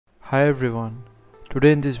Hi everyone,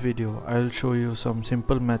 today in this video I will show you some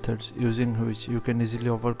simple methods using which you can easily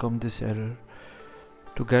overcome this error.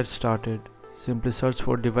 To get started, simply search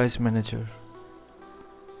for Device Manager.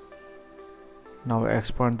 Now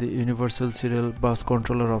expand the Universal Serial Bus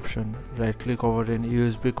Controller option, right click over an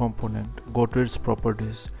USB component, go to its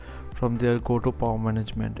properties. From there go to Power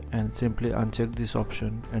Management and simply uncheck this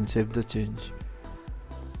option and save the change.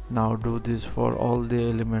 Now do this for all the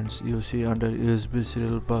elements you see under USB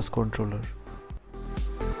Serial Bus Controller.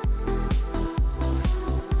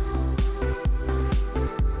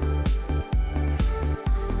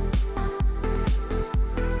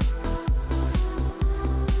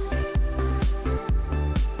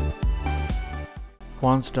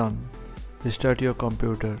 Once done, restart your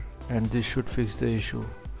computer and this should fix the issue.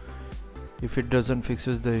 If it doesn't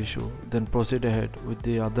fixes the issue, then proceed ahead with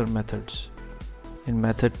the other methods. In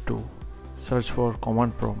method 2, search for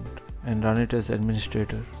command prompt and run it as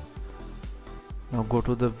administrator. Now go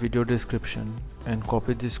to the video description and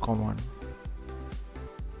copy this command.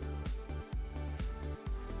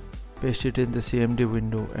 Paste it in the CMD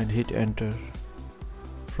window and hit enter.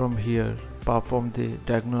 From here, perform the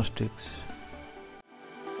diagnostics.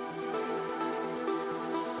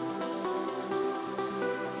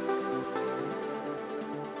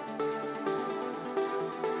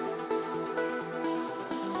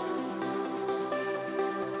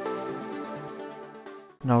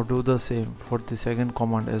 Now do the same for the second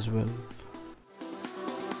command as well.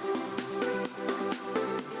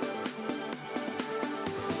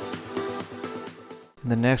 In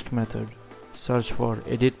the next method, search for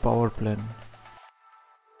Edit Power Plan.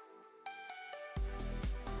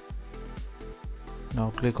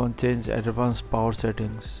 Now click on Change Advanced Power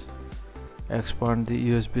Settings. Expand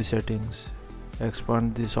the USB settings.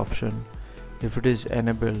 Expand this option. If it is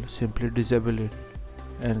enabled, simply disable it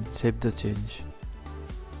and save the change.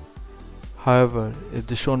 However, if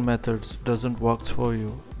the shown methods doesn't work for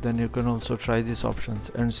you, then you can also try these options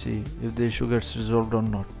and see if the issue gets resolved or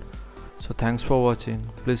not. So thanks for watching.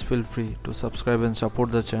 Please feel free to subscribe and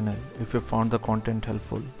support the channel if you found the content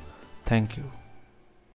helpful. Thank you.